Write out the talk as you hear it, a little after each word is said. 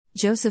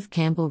Joseph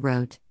Campbell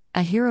wrote,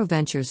 "A hero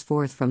ventures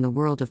forth from the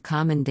world of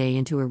common day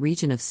into a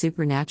region of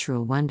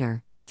supernatural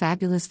wonder.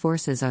 Fabulous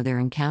forces are there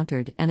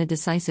encountered, and a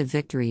decisive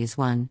victory is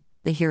won.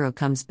 The hero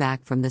comes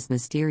back from this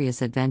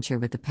mysterious adventure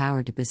with the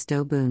power to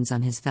bestow boons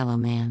on his fellow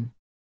man."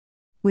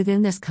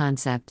 Within this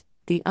concept,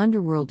 the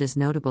underworld is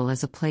notable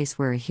as a place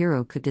where a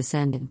hero could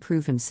descend and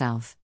prove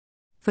himself.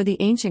 For the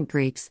ancient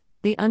Greeks,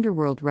 the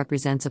underworld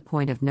represents a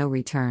point of no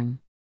return.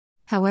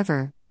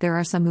 However, there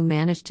are some who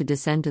manage to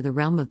descend to the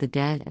realm of the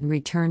dead and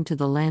return to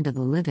the land of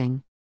the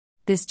living.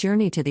 This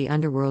journey to the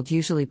underworld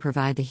usually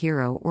provide the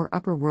hero or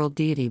upper world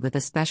deity with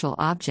a special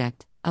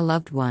object, a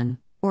loved one,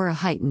 or a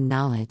heightened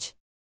knowledge.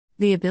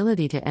 The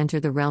ability to enter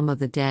the realm of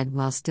the dead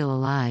while still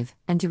alive,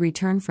 and to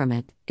return from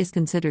it, is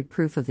considered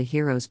proof of the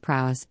hero's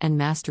prowess and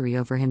mastery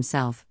over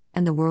himself,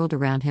 and the world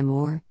around him,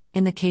 or,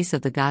 in the case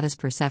of the goddess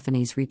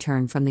Persephone's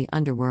return from the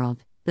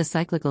underworld, the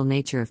cyclical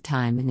nature of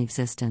time and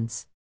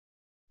existence.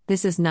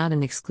 This is not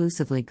an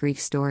exclusively Greek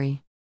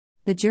story.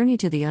 The journey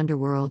to the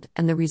underworld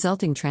and the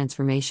resulting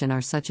transformation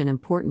are such an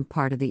important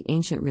part of the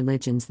ancient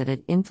religions that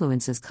it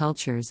influences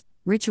cultures,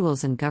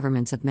 rituals, and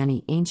governments of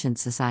many ancient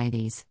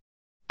societies.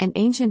 An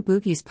ancient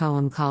Bugis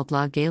poem called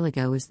La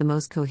Galago is the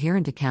most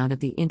coherent account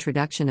of the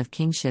introduction of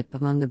kingship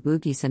among the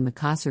Bugis and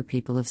Makassar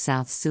people of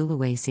South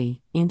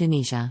Sulawesi,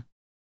 Indonesia.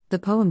 The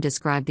poem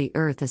described the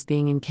earth as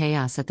being in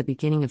chaos at the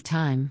beginning of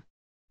time.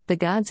 The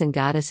gods and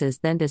goddesses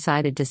then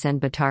decided to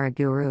send Batara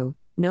Guru,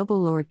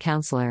 noble Lord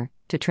Counselor,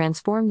 to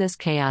transform this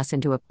chaos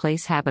into a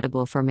place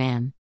habitable for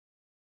man.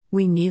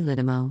 Winnie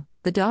Lidimo,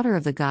 the daughter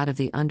of the god of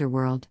the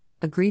underworld,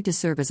 agreed to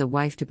serve as a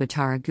wife to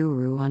Batara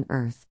Guru on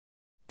earth.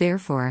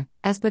 Therefore,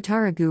 as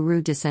Batara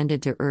Guru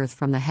descended to earth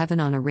from the heaven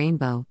on a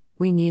rainbow,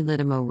 Winnie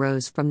Lidimo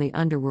rose from the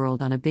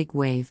underworld on a big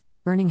wave,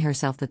 earning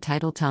herself the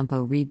title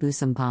Tampo Re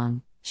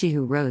Busampong, she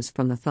who rose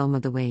from the foam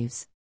of the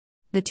waves.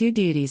 The two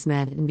deities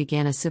met and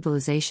began a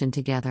civilization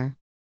together.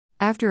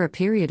 After a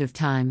period of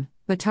time,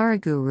 Batara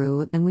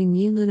Guru and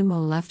Winnie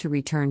Lidimo left to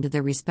return to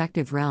their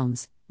respective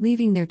realms,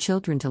 leaving their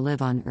children to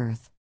live on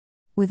earth.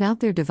 Without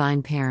their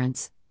divine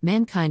parents,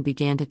 mankind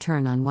began to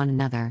turn on one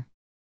another.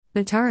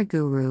 Batara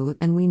Guru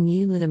and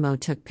Winnie Lidimo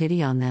took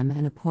pity on them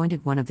and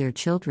appointed one of their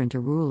children to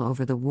rule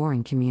over the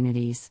warring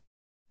communities.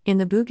 In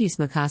the Bugis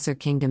Makassar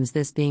kingdoms,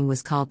 this being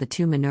was called the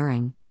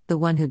Tumanurung, the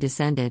one who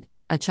descended,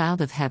 a child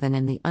of heaven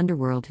and the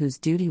underworld whose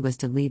duty was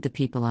to lead the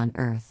people on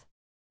earth.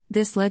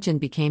 This legend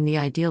became the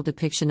ideal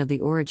depiction of the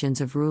origins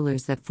of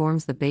rulers that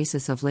forms the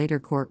basis of later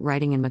court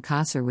writing in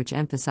Makassar, which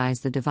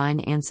emphasized the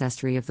divine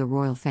ancestry of the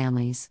royal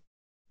families.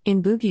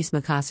 In Bugis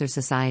Makassar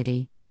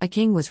society, a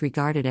king was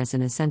regarded as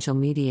an essential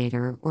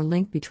mediator or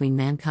link between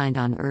mankind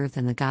on earth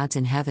and the gods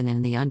in heaven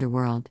and the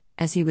underworld,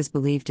 as he was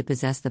believed to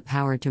possess the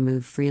power to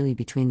move freely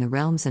between the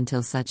realms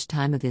until such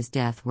time of his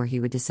death, where he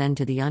would descend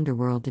to the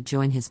underworld to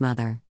join his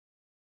mother.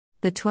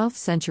 The 12th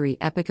century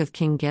epic of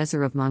King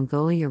Gezer of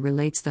Mongolia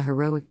relates the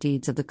heroic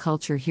deeds of the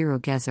culture hero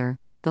Gezer,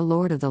 the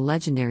lord of the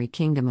legendary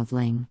kingdom of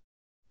Ling.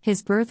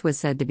 His birth was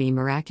said to be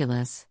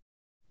miraculous.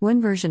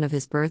 One version of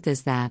his birth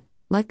is that,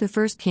 like the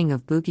first king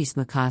of Bugis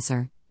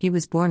Makassar, he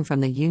was born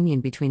from the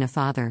union between a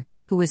father,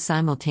 who was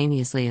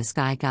simultaneously a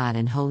sky god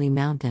and holy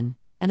mountain,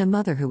 and a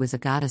mother who was a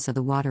goddess of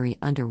the watery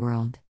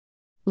underworld.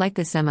 Like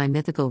the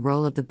semi-mythical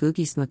role of the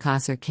Bugis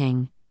Makassar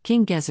king,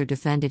 King Gezer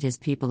defended his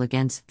people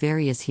against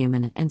various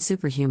human and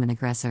superhuman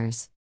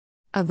aggressors.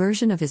 A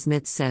version of his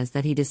myth says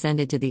that he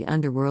descended to the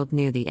underworld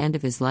near the end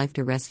of his life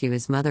to rescue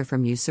his mother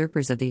from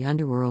usurpers of the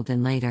underworld,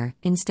 and later,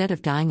 instead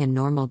of dying a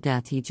normal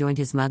death, he joined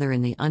his mother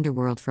in the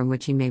underworld, from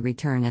which he may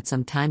return at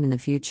some time in the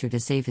future to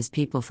save his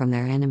people from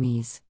their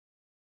enemies.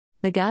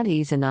 The god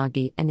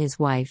Izanagi and his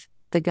wife,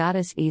 the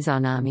goddess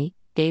Izanami,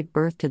 gave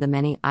birth to the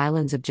many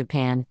islands of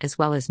Japan as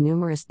well as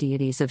numerous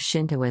deities of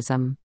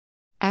Shintoism.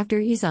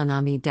 After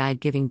Izanami died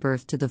giving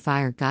birth to the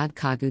fire god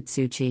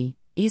Kagutsuchi,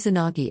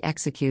 Izanagi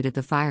executed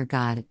the fire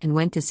god and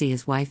went to see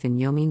his wife in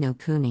Yomi no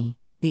Kuni,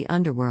 the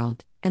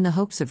underworld, in the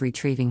hopes of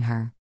retrieving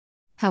her.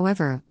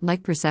 However,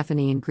 like Persephone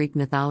in Greek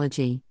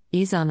mythology,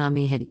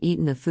 Izanami had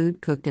eaten the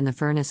food cooked in the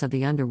furnace of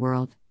the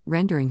underworld,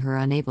 rendering her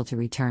unable to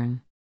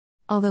return.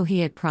 Although he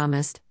had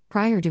promised,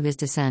 prior to his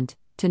descent,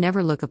 to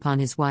never look upon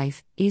his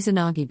wife,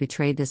 Izanagi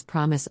betrayed this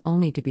promise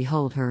only to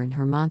behold her in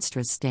her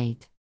monstrous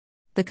state.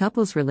 The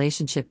couple's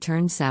relationship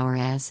turned sour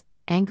as,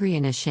 angry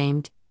and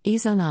ashamed,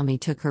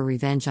 Izanami took her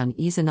revenge on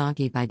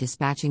Izanagi by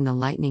dispatching the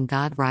lightning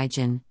god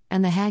Raijin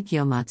and the hag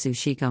Yomatsu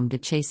Shikom to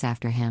chase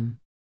after him.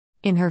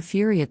 In her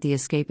fury at the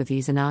escape of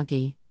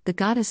Izanagi, the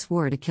goddess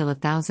swore to kill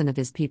 1,000 of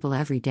his people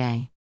every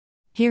day.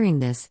 Hearing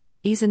this,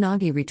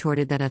 Izanagi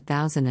retorted that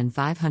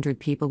 1,500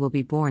 people will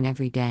be born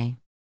every day.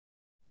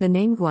 The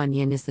name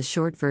Guanyin is the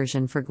short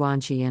version for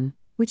Guanxian,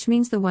 which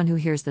means the one who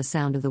hears the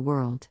sound of the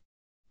world.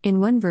 In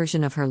one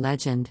version of her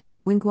legend,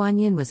 when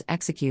Guanyin was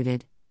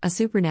executed, a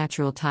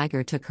supernatural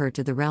tiger took her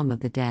to the realm of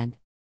the dead.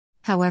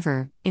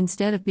 However,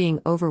 instead of being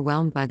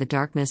overwhelmed by the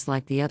darkness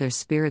like the other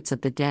spirits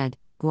of the dead,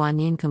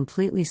 Guanyin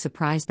completely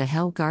surprised the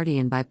Hell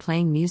Guardian by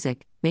playing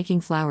music,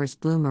 making flowers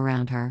bloom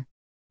around her.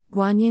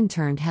 Guanyin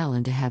turned hell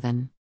into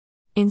heaven.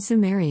 In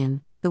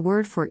Sumerian, The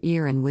word for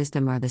ear and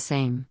wisdom are the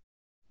same.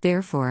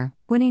 Therefore,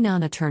 when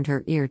Inanna turned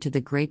her ear to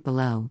the great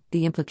below,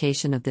 the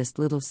implication of this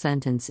little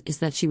sentence is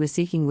that she was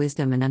seeking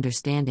wisdom and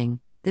understanding.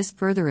 This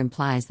further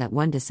implies that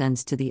one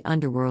descends to the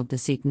underworld to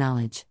seek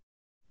knowledge.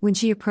 When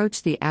she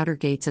approached the outer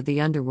gates of the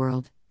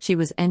underworld, she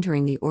was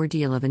entering the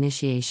ordeal of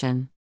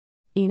initiation.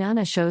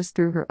 Inanna shows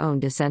through her own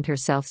descent her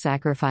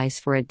self-sacrifice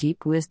for a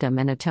deep wisdom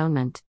and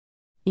atonement.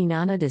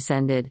 Inanna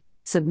descended,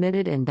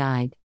 submitted and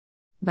died.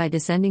 By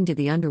descending to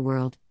the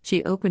underworld,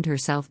 she opened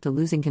herself to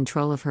losing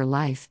control of her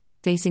life,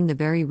 facing the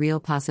very real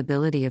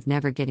possibility of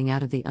never getting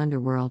out of the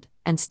underworld,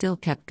 and still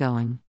kept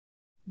going.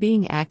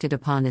 Being acted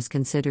upon is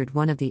considered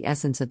one of the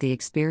essence of the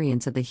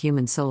experience of the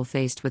human soul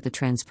faced with the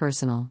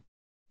transpersonal.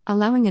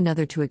 Allowing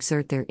another to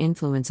exert their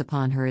influence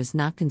upon her is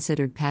not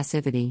considered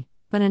passivity,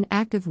 but an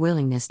active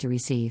willingness to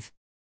receive.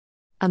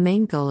 A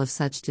main goal of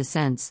such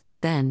descents,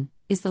 then,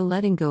 is the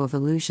letting go of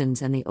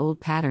illusions and the old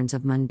patterns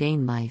of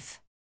mundane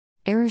life.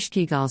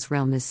 Ereshkigal's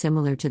realm is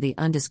similar to the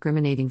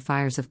undiscriminating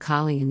fires of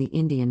Kali in the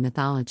Indian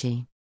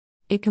mythology.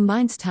 It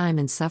combines time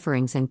and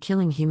sufferings and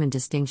killing human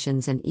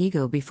distinctions and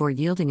ego before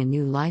yielding a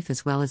new life,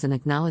 as well as an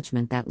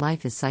acknowledgement that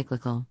life is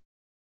cyclical.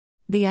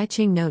 The I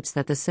Ching notes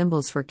that the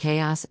symbols for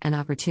chaos and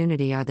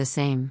opportunity are the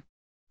same.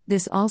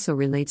 This also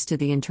relates to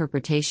the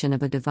interpretation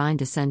of a divine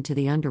descent to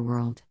the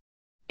underworld.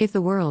 If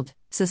the world,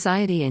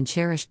 society and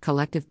cherished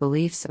collective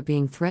beliefs are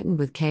being threatened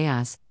with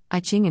chaos, I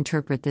Ching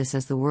interpret this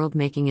as the world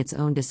making its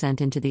own descent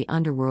into the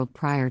underworld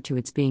prior to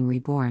its being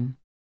reborn.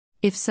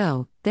 If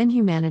so, then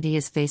humanity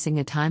is facing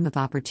a time of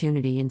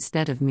opportunity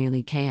instead of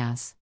merely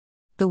chaos.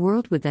 The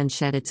world would then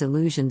shed its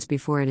illusions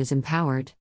before it is empowered.